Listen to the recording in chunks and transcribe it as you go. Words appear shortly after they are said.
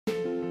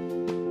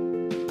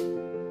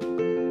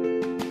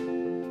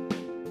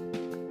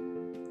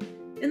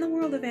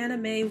world of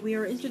anime, we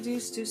are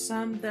introduced to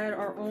some that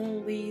are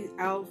only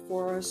out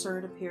for a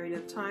certain period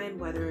of time,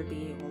 whether it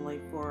be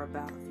only for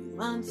about a few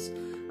months,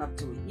 up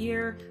to a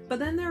year. But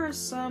then there are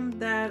some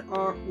that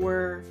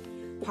were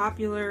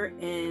popular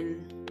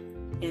in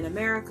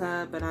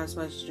America, but not as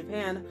much as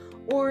Japan,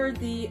 or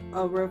the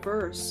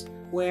reverse,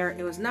 where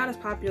it was not as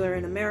popular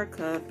in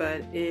America,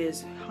 but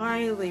is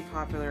highly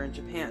popular in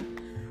Japan.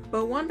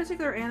 But one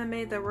particular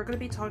anime that we're going to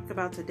be talking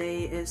about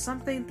today is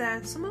something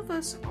that some of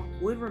us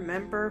would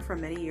remember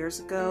from many years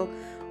ago,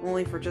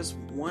 only for just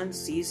one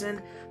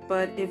season.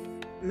 But if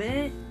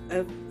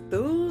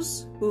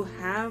those who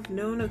have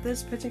known of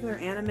this particular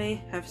anime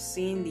have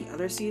seen the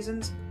other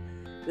seasons,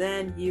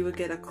 then you would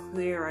get a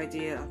clear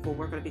idea of what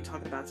we're going to be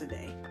talking about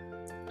today.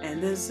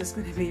 And this is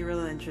going to be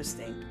really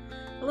interesting.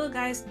 Hello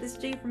guys, this is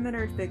Jay from The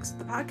Nerd Fix,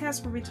 the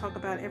podcast where we talk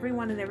about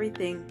everyone and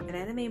everything in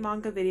anime,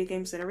 manga, video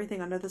games, and everything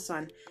under the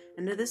sun.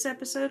 And in this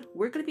episode,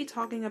 we're going to be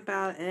talking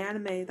about an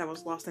anime that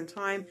was lost in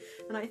time,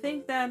 and I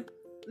think that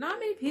not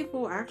many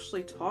people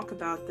actually talk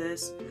about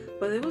this,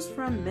 but it was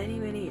from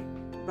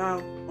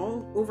about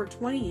over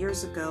 20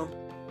 years ago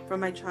from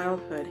my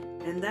childhood,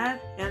 and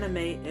that anime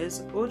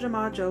is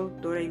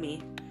Ojamajo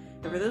Doremi.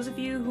 And for those of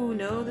you who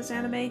know this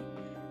anime,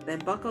 then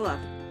buckle up,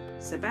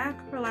 sit back,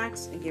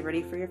 relax, and get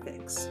ready for your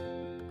fix.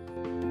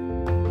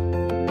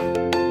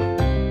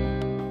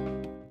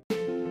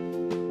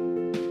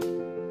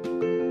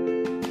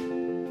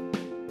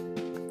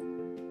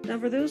 Now,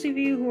 for those of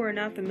you who are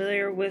not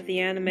familiar with the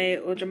anime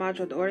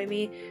Ojamajo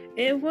Doremi,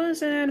 it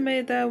was an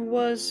anime that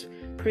was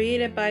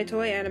created by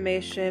Toei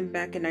Animation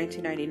back in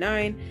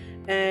 1999,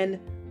 and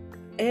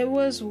it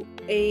was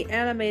an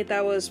anime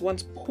that was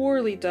once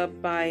poorly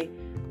dubbed by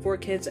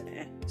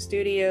 4Kids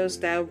Studios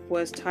that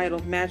was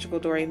titled Magical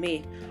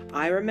Doremi.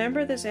 I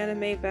remember this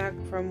anime back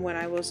from when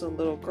I was a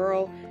little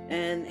girl,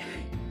 and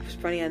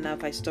funny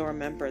enough, I still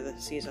remember the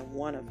season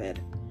 1 of it.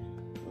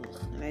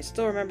 And I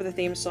still remember the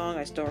theme song,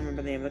 I still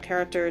remember the name of the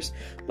characters,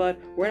 but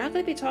we're not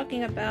going to be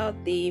talking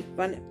about the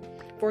fun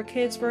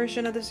 4Kids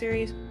version of the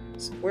series.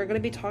 We're going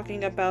to be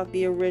talking about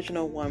the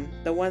original one,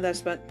 the one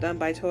that's done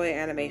by Toei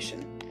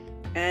Animation.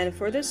 And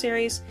for this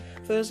series,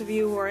 for those of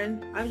you who are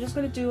in, I'm just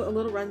going to do a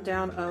little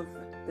rundown of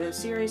the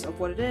series, of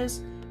what it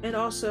is, and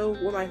also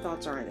what my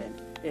thoughts are in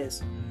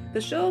it.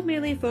 The show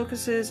mainly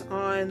focuses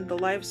on the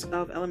lives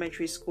of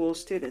elementary school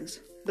students,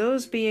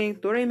 those being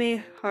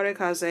Doremi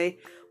Harukaze,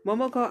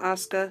 Momoko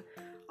Asuka,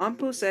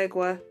 Anpu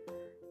Segwa,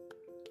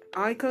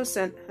 Aiko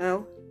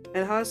Seno,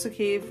 and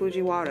Hazuki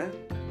Fujiwara,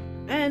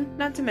 and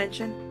not to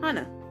mention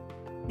Hana.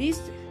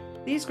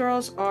 These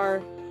girls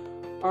are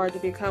to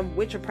become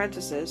witch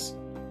apprentices.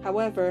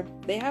 However,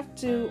 they have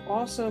to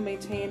also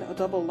maintain a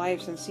double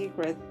lives in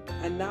secret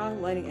and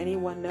not letting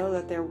anyone know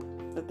that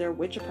they're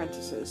witch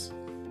apprentices.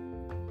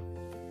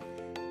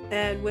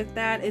 And with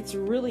that, it's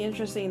really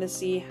interesting to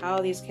see how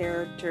these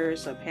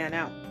characters pan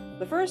out.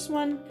 The first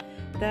one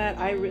that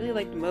I really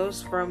liked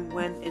most from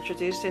when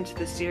introduced into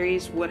the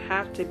series would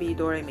have to be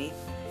Doremi.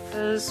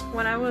 Because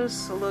when I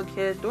was a little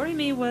kid,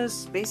 Doremi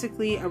was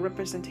basically a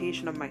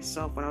representation of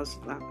myself when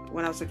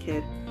I was a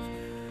kid.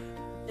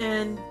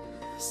 And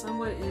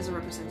somewhat is a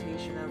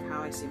representation of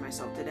how I see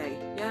myself today.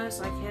 Yes,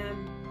 I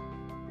can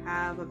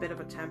have a bit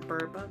of a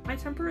temper, but my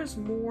temper is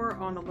more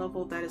on a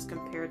level that is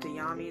compared to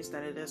Yami's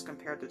than it is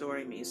compared to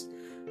Doremi's.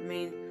 I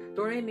mean,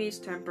 Doremi's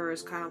temper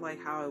is kind of like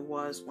how it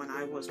was when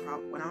I was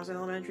in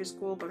elementary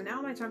school, but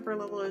now my temper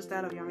level is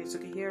that of Yami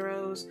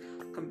Tsukihiro's,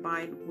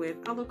 combined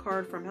with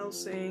Alucard from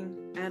Hellsing,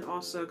 and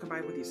also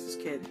combined with Isa's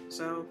kid.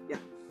 So yeah,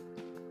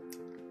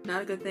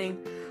 not a good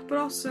thing. But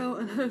also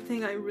another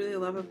thing I really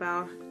love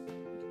about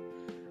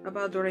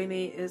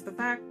Doremi is the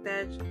fact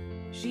that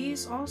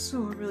she's also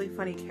a really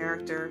funny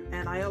character,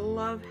 and I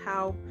love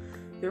how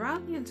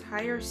throughout the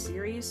entire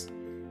series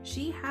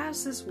she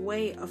has this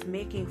way of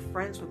making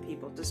friends with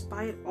people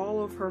despite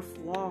all of her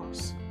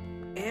flaws.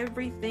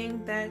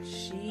 Everything that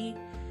she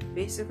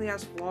basically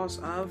has flaws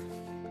of,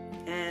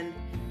 and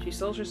she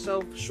sells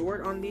herself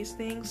short on these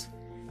things,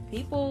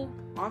 people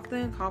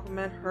often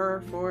compliment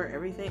her for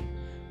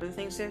the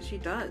things that she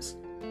does,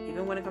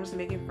 even when it comes to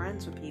making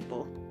friends with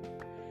people.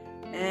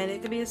 And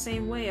it could be the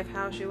same way of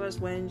how she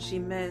was when she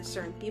met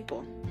certain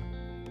people.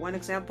 One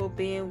example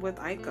being with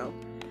Aiko.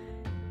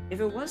 If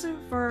it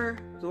wasn't for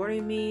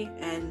Doremi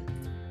and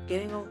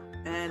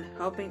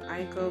helping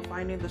Aiko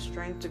finding the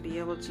strength to be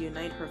able to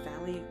unite her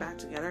family back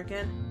together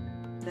again,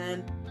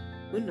 then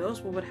who knows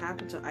what would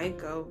happen to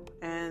Aiko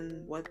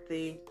and what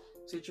the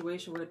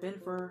situation would have been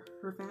for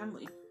her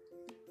family.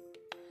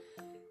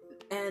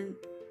 And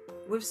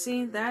we've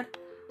seen that.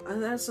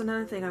 That's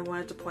another thing I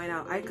wanted to point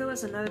out. Aiko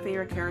is another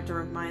favorite character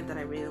of mine that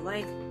I really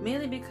like,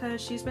 mainly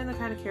because she's been the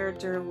kind of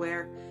character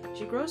where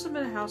she grows up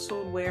in a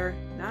household where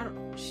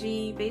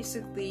she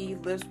basically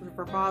lives with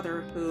her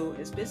father, who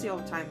is busy all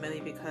the time, mainly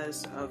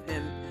because of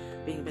him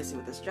being busy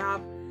with his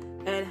job,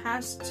 and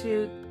has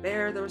to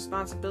bear the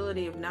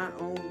responsibility of not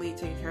only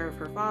taking care of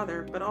her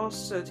father, but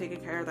also taking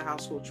care of the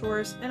household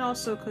chores and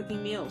also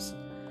cooking meals.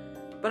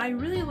 But I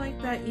really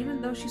like that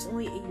even though she's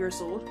only 8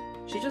 years old,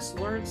 she just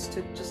learns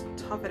to just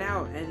tough it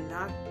out and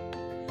not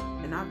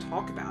and not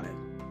talk about it.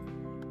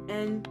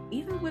 And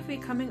even with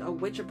becoming a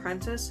witch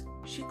apprentice,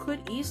 she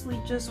could easily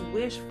just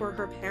wish for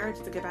her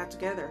parents to get back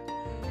together.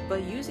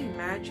 But using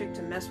magic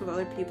to mess with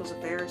other people's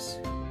affairs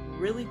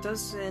really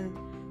doesn't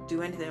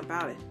do anything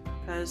about it,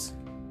 because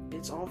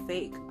it's all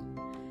fake.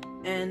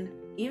 And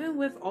even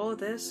with all of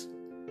this,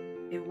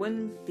 it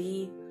wouldn't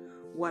be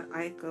what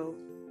Aiko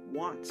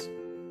wants.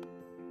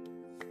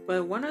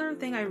 But one other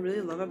thing I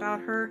really love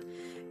about her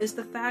is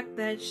the fact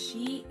that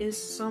she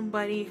is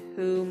somebody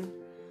who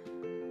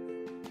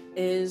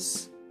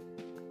is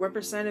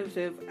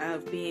representative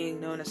of being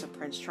known as a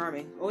Prince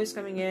Charming, always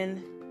coming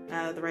in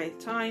at the right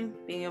time,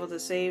 being able to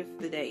save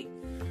the day.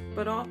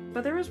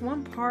 But there was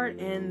one part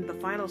in the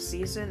final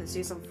season, in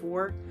season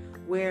 4,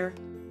 where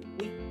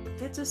we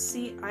get to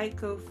see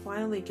Aiko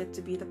finally get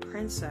to be the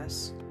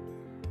princess.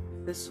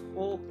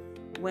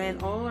 When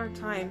all our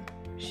time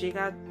she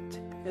got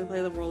to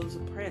play the role as a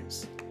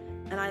prince,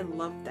 and I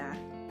love that.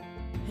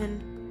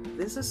 And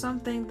this is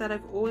something that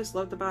I've always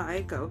loved about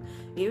Aiko.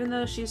 Even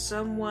though she's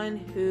someone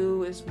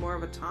who is more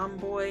of a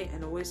tomboy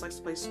and always likes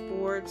to play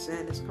sports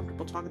and is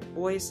comfortable talking to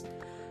boys,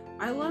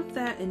 I love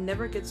that it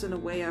never gets in the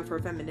way of her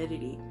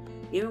femininity,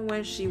 even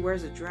when she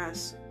wears a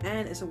dress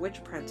and is a witch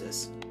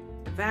apprentice.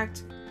 In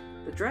fact,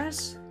 the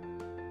dress,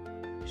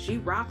 she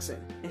rocks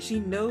it, and she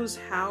knows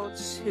how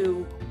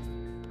to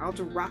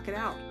rock it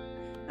out,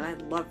 and I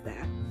love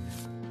that.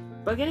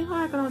 But getting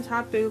back on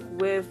topic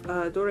with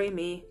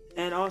Doremi,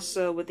 and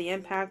also with the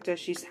impact that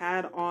she's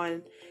had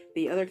on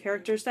the other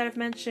characters that I've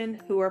mentioned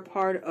who are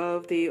part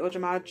of the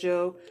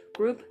Ojamajo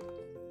group,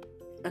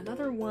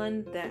 another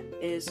one that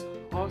is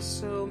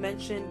also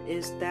mentioned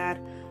is that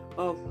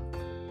of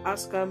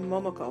Asuka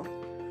Momoko.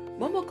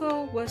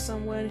 Momoko was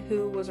someone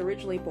who was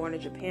originally born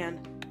in Japan,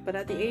 but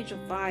at the age of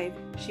 5,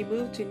 she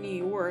moved to New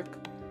York,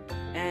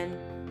 and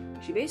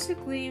she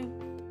basically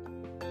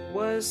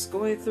was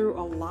going through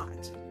a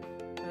lot,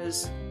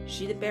 because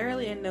she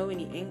barely didn't know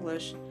any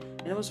English,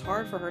 and it was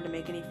hard for her to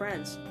make any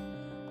friends.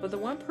 But the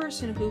one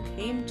person who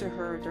came to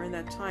her during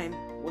that time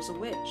was a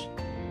witch.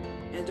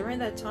 And during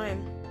that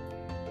time,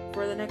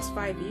 for the next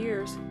 5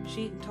 years,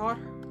 she taught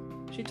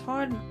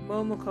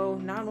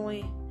Momoko not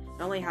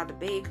only how to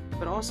bake,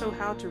 but also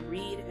how to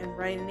read and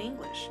write in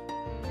English.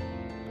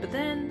 But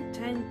then,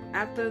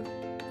 after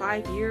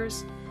 5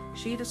 years,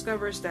 she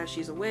discovers that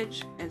she's a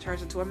witch and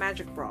turns into a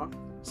magic frog.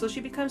 So she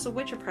becomes a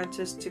witch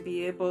apprentice to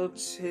be able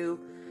to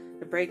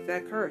break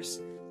that curse.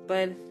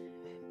 But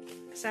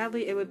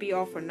sadly, it would be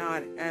all for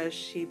naught as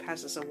she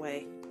passes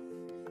away.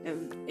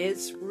 And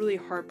it's really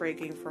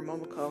heartbreaking for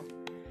Momoko.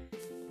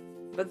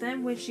 But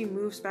then when she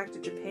moves back to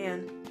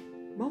Japan,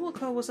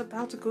 Momoko was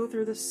about to go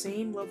through the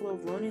same level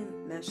of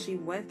loneliness she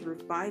went through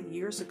 5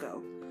 years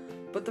ago.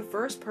 But the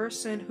first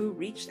person who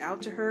reached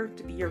out to her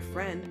to be your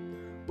friend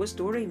was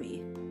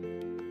Doremi.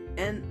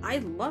 And I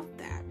loved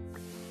that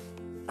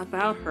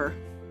about her.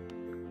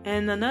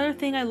 And another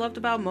thing I loved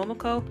about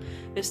Momoko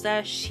is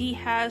that she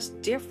has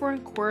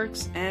different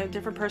quirks and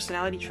different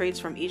personality traits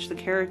from each of the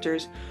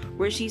characters,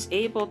 where she's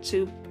able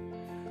to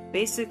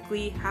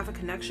basically have a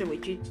connection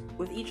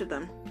with each of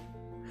them.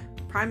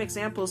 Prime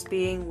examples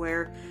being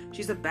where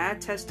she's a bad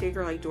test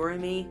taker like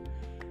Doremi.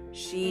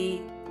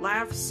 She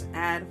laughs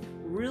at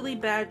really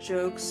bad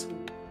jokes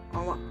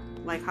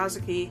like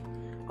Hazuki,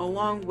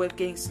 along with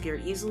getting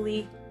scared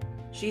easily.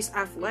 She's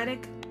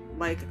athletic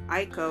like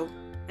Aiko,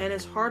 and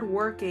is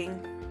hardworking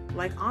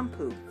like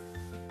Anpu,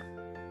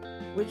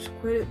 which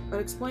could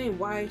explain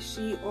why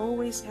she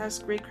always has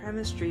great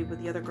chemistry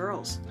with the other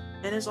girls,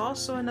 and is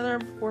also another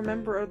core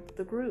member of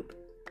the group.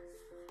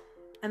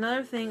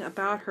 Another thing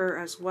about her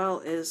as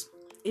well is,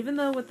 even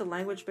though with the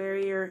language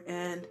barrier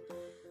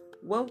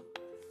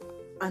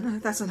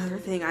that's another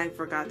thing I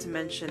forgot to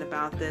mention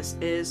about this,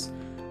 is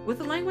with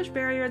the language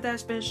barrier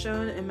that's been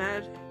shown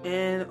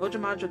in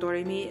Ojamajo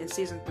Doremi in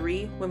season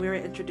 3 when we were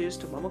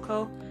introduced to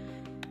Momoko.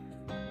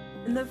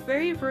 In the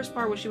very first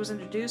part where she was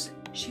introduced,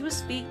 she was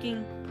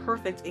speaking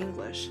perfect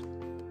English,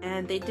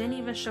 and they didn't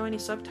even show any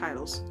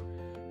subtitles.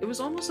 It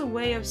was almost a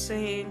way of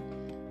saying,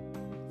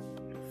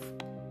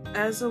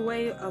 as a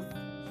way of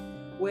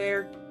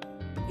where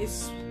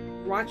it's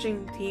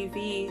watching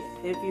TV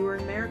if you were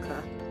in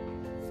America.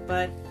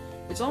 But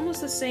it's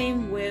almost the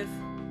same with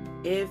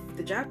if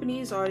the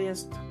Japanese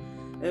audience,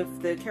 if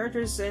the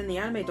characters in the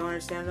anime don't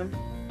understand them,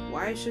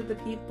 why should the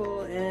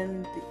people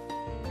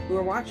who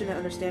are watching it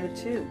understand it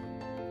too?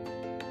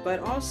 But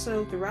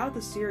also throughout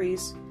the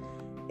series,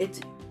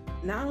 it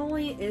not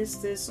only is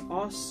this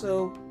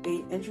also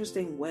an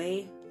interesting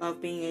way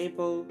of being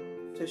able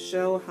to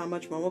show how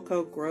much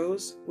Momoko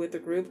grows with the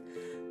group,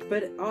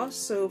 but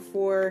also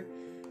for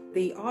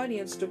the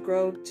audience to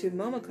grow to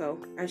Momoko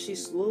as she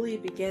slowly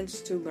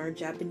begins to learn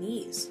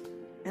Japanese.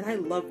 And I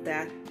love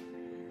that,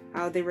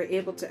 how they were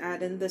able to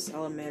add in this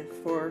element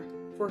for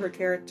her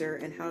character,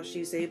 and how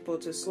she's able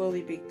to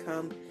slowly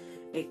become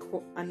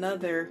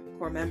another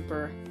core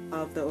member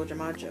of the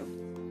Ojamajo.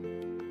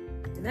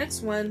 The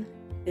next one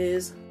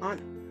is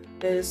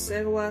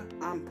Sewa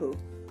Anpu.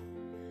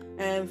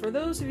 And for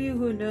those of you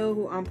who know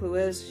who Anpu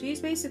is,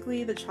 she's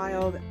basically the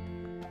child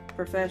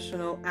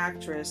professional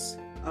actress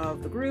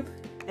of the group,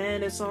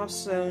 and is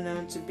also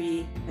known to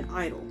be an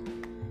idol.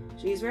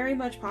 She's very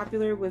much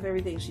popular with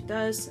everything she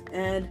does,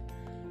 and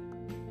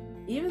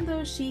even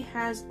though she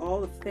has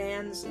all the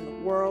fans in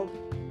the world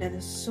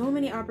and so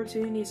many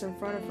opportunities in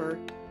front of her,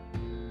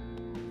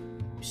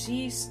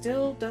 she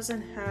still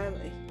doesn't have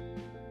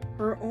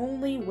her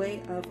only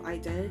way of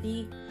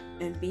identity,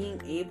 and being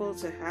able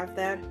to have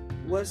that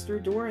was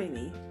through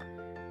Doremi,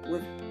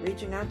 with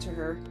reaching out to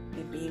her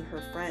and being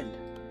her friend.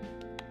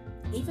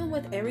 Even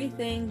with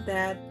everything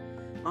that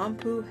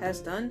Anpu has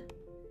done,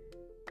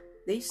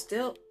 the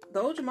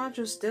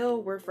Ojamajo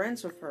still were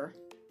friends with her.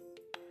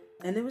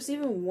 And there was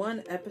even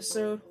one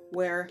episode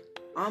where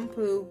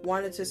Anpu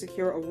wanted to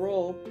secure a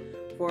role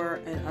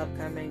for an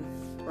upcoming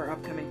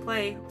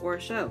play or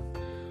a show,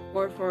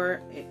 or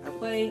for a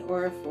play,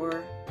 or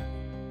for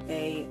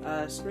a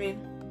screen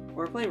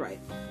or a playwright.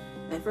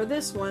 And for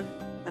this one,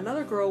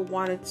 another girl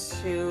wanted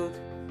to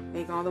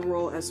take on the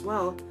role as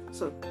well,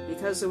 so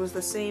because it was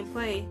the same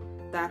play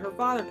that her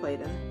father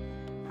played in.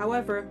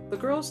 However, the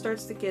girl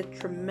starts to get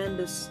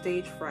tremendous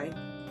stage fright,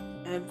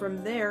 and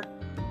from there,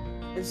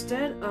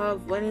 instead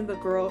of letting the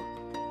girl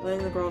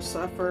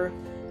suffer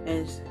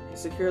and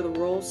secure the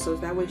role so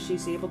that way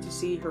she's able to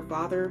see her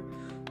father,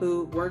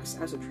 who works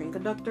as a train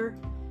conductor,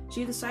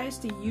 she decides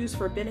to use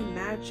forbidden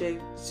magic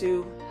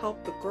to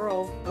help the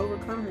girl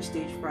overcome her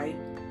stage fright.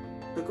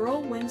 The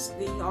girl wins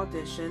the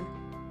audition,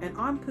 and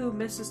Anpu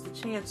misses the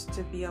chance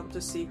to be able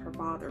to see her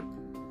father.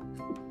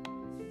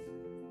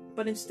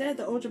 But instead,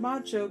 the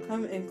Ojamajo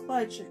come in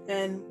clutch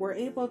and were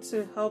able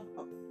to help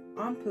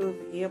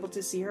Anpu be able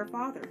to see her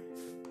father.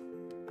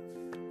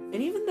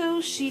 And even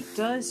though she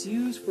does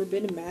use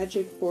forbidden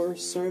magic for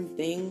certain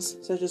things,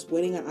 such as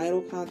winning an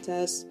idol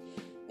contest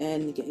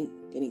and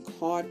getting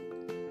caught,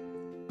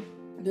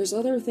 there's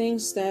other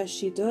things that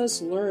she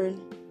does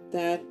learn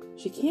that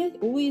she can't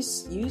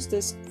always use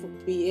this to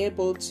be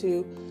able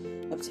to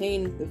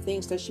obtain the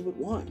things that she would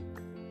want.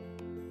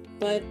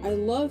 But I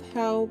love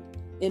how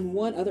in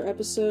one other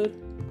episode,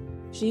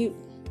 she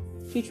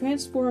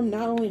transformed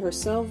not only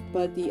herself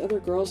but the other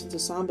girls into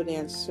samba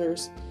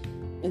dancers.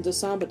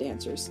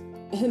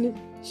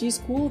 And she's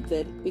cool with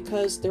it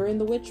because they're in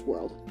the witch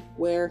world,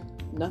 where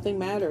nothing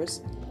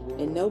matters,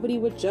 and nobody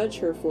would judge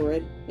her for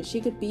it, and she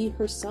could be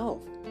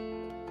herself.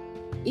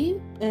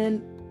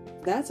 And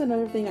that's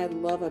another thing I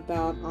love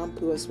about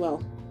Anpu as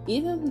well.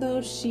 Even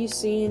though she's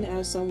seen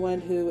as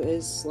someone who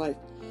is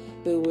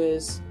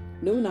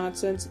no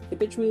nonsense,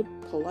 habitually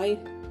polite,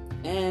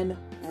 and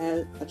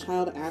as a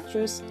child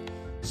actress,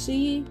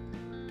 she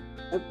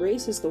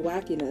embraces the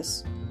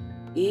wackiness,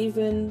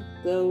 even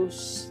though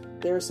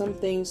there are some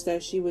things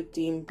that she would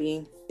deem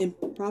being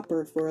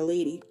improper for a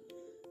lady.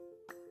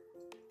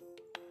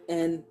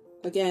 And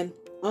again,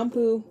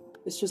 Anpu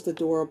is just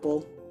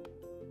adorable.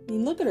 I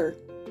mean, look at her.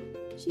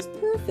 She's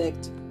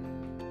perfect.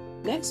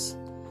 Next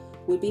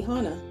would be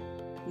Hana.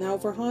 Now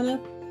for Hana,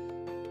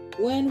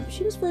 when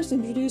she was first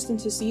introduced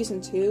into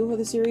season 2 of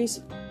the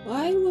series,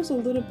 I was a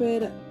little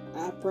bit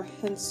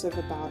apprehensive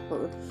about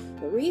her.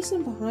 The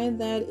reason behind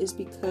that is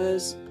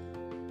because,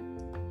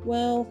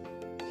 well,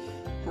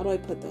 how do I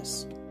put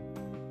this?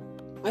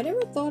 I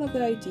never thought of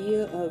the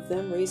idea of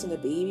them raising a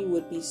baby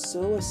would have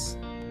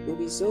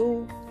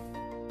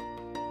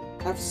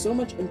so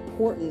much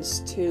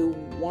importance to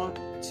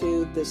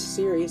this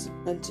series,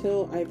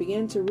 until I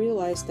began to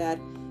realize that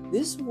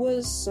this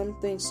was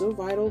something so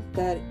vital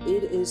that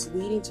it is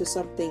leading to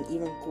something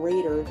even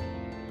greater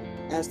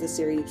as the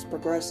series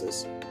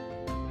progresses.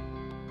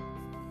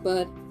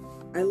 But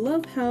I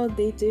love how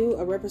they do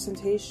a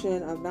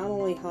representation of not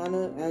only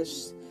Hana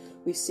as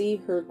we see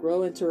her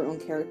grow into her own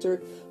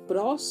character, but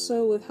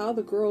also with how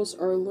the girls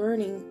are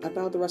learning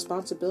about the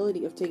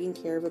responsibility of taking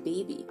care of a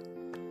baby.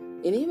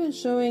 And even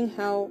showing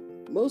how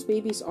most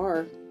babies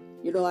are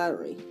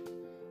unilaterally.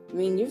 I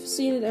mean, you've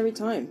seen it every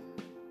time.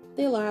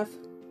 They laugh,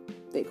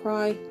 they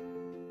cry,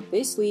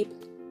 they sleep,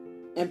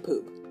 and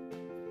poop.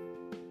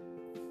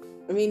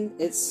 I mean,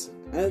 it's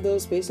one of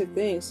those basic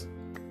things.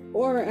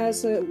 Or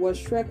as what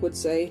Shrek would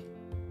say,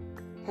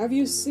 have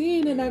you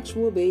seen an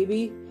actual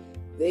baby?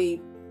 They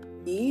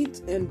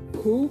eat and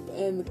poop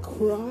and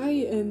cry,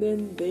 and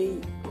then they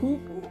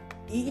poop,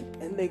 eat,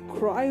 and they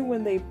cry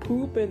when they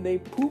poop, and they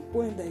poop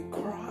when they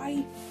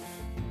cry.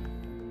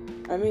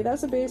 I mean,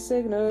 that's a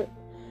basic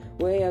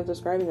way of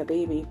describing a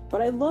baby,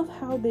 but I love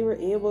how they were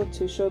able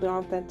to show the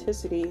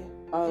authenticity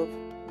of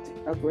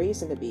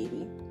raising a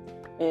baby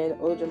in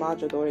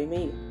Ojamajo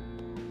Doremi.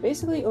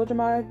 Basically,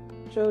 Ojamajo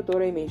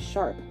Doremi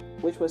Sharp,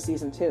 which was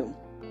season 2.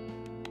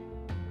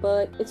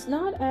 But it's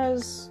not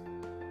as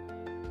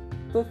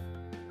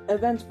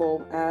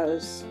eventful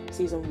as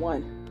season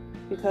 1,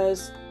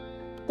 because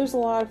there's a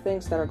lot of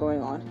things that are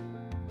going on.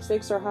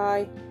 Stakes are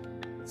high,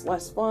 it's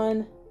less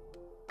fun,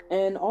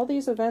 and all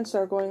these events that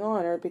are going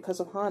on are because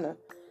of Hana.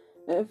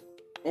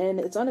 And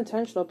it's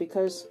unintentional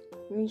because,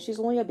 I mean, she's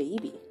only a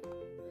baby.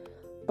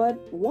 But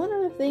one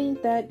other thing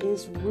that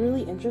is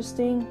really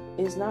interesting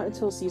is not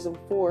until season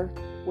 4,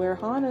 where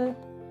Hana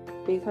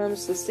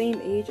becomes the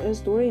same age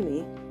as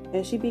Doremi.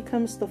 and she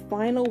becomes the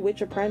final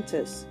witch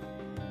apprentice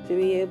to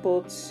be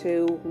able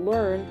to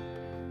learn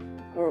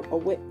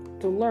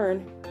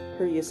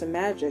her use of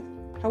magic.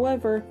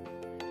 However,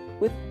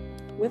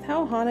 with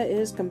how Hana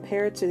is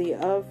compared to the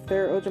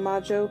other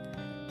Ojamajo,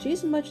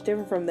 she's much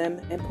different from them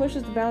and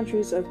pushes the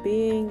boundaries of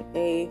being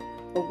a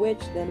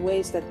witch in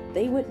ways that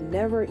they would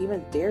never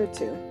even dare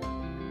to.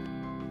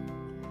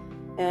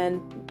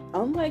 And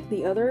unlike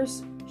the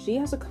others, she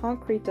has a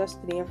concrete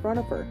destiny in front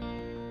of her.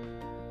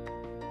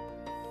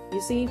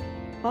 You see,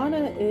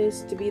 Hana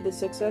is to be the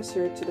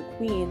successor to the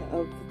queen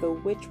of the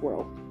witch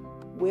world,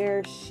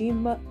 where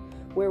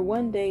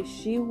one day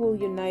she will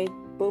unite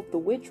both the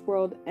witch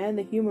world and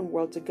the human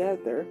world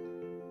together,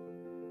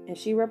 and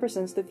she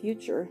represents the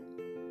future.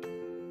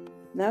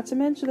 Not to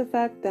mention the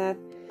fact that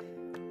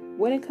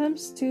when it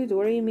comes to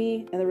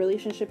Doremi and the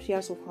relationship she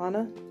has with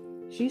Hana,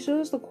 she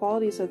shows the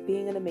qualities of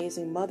being an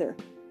amazing mother.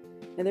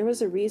 And there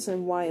was a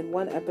reason why in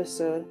one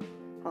episode,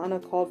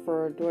 Hana called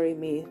for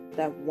Doremi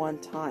that one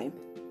time.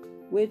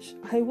 Which,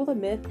 I will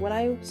admit, when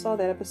I saw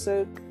that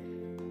episode,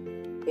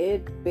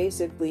 it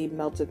basically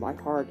melted my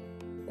heart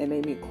and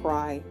made me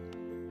cry.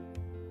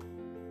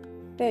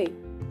 Hey,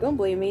 don't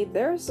blame me,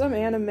 there are some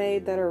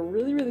anime that are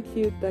really, really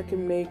cute that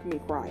can make me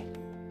cry.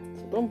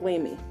 So don't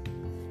blame me.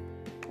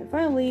 And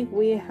finally,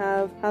 we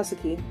have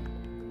Hazuki,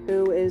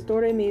 who is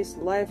Doremi's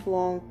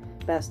lifelong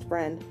best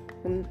friend,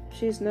 whom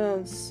she's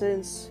known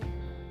since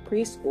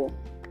preschool.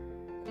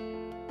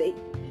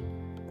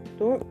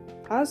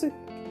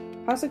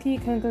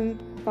 Hazuki can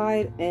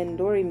confide in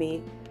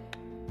Doremi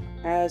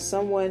as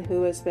someone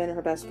who has been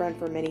her best friend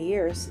for many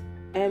years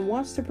and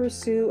wants to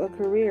pursue a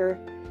career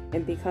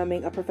in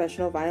becoming a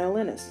professional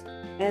violinist.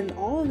 And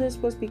all of this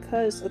was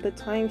because of the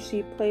time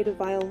she played a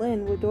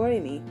violin with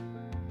Doremi.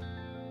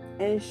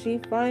 And she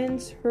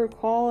finds her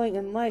calling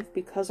in life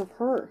because of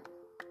her.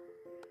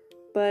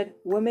 But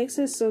what makes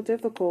it so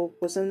difficult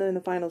was in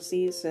the final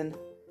season,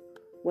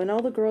 when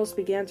all the girls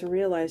began to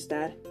realize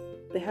that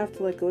they have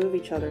to let go of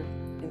each other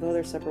and go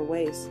their separate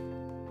ways.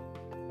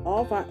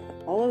 All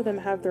of them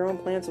have their own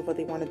plans of what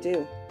they want to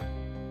do,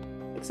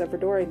 except for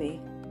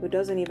Doremi, who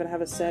doesn't even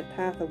have a set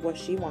path of what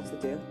she wants to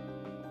do.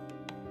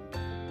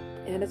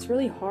 And it's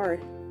really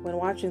hard when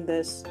watching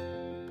this.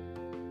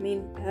 I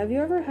mean, have you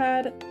ever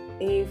had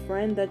a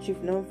friend that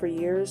you've known for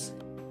years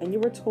and you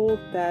were told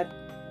that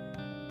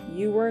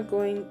you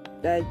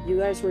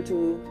guys were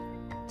to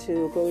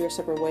go your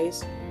separate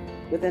ways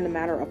within a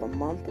matter of a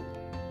month?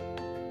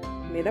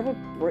 I mean,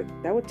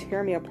 that would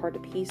tear me apart to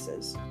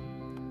pieces.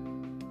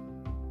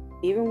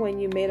 Even when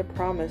you made a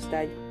promise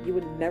that you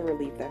would never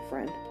leave that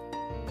friend.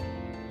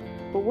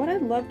 But what I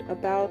loved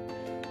about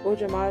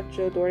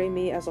Ojamajo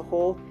Doremi as a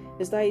whole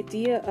is the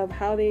idea of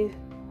how they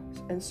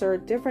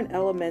insert different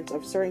elements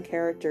of certain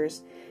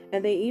characters,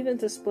 and they even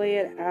display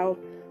it out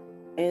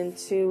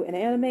into an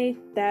anime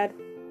that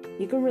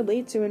you can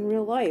relate to in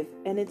real life,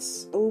 and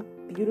it's so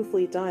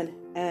beautifully done.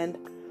 And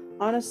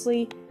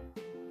honestly,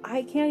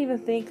 I can't even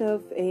think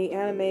of an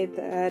anime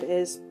that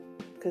is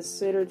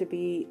considered to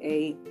be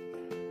a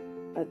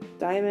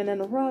diamond in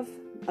the rough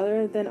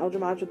other than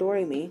Ojamajo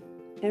Doremi.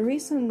 And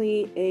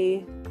recently,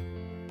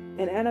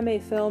 an anime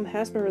film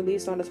has been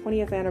released on the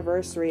 20th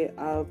anniversary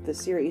of the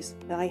series,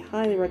 and I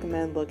highly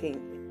recommend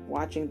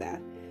watching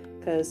that,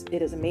 because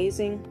it is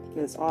amazing, it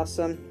is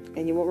awesome,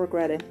 and you won't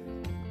regret it.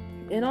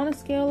 And on a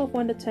scale of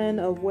 1 to 10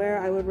 of where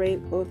I would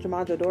rate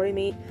Ojamajo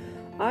Doremi,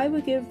 I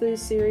would give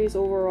this series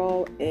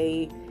overall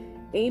a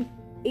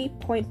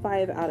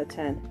 8.5 out of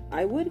 10.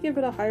 I would give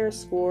it a higher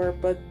score,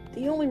 but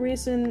the only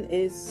reason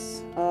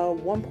is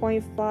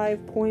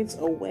 1.5 points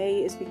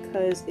away is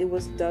because it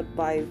was dubbed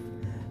by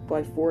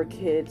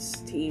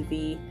 4Kids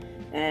TV,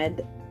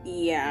 and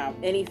yeah,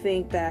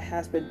 anything that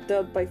has been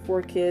dubbed by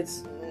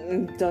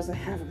 4Kids doesn't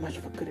have much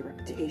of a good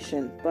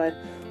reputation. But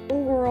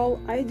overall,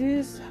 I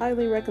do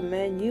highly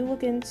recommend you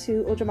look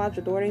into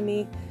Ojamajo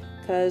Doremi,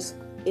 because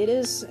it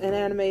is an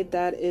anime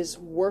that is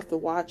worth the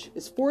watch.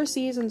 It's 4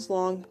 seasons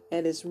long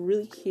and it's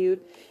really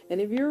cute. And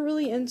if you're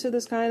really into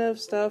this kind of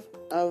stuff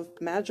of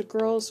magic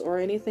girls or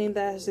anything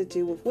that has to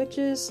do with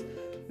witches,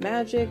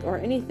 magic, or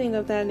anything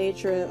of that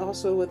nature, and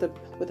also with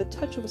a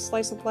touch of a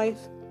slice of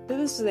life,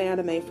 this is an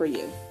anime for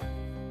you.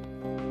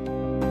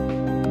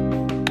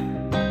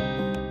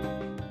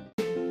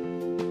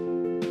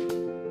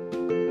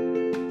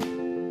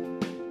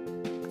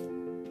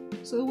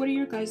 So what are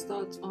your guys'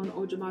 thoughts on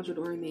Ojamajo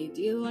Doremi?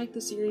 Do you like the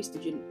series?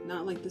 Did you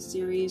not like the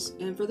series?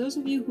 And for those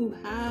of you who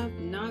have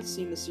not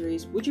seen the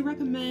series, would you want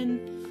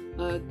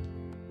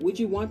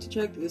to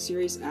check the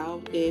series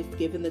out if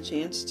given the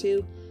chance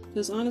to?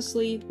 Because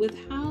honestly, with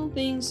how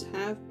things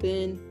have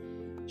been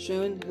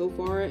shown so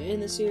far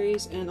in the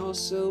series, and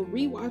also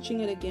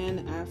rewatching it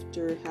again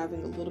after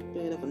having a little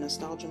bit of a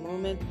nostalgia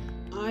moment,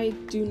 I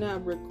do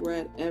not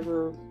regret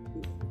ever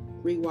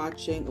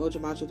rewatching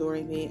Ojamajo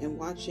Doremi and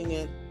watching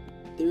it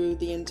through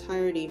the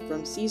entirety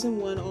from season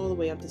 1 all the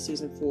way up to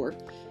season 4.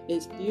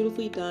 It's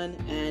beautifully done,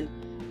 and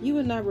you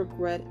would not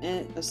regret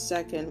a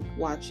second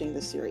watching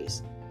the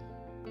series.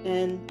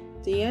 And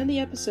to end the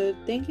episode,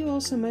 thank you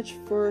all so much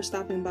for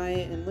stopping by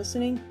and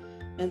listening.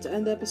 And to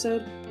end the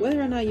episode,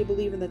 whether or not you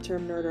believe in the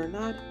term nerd or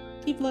not,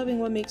 keep loving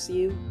what makes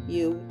you,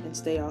 you, and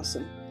stay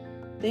awesome.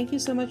 Thank you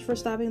so much for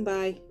stopping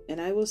by,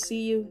 and I will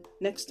see you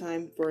next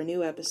time for a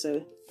new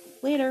episode.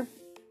 Later!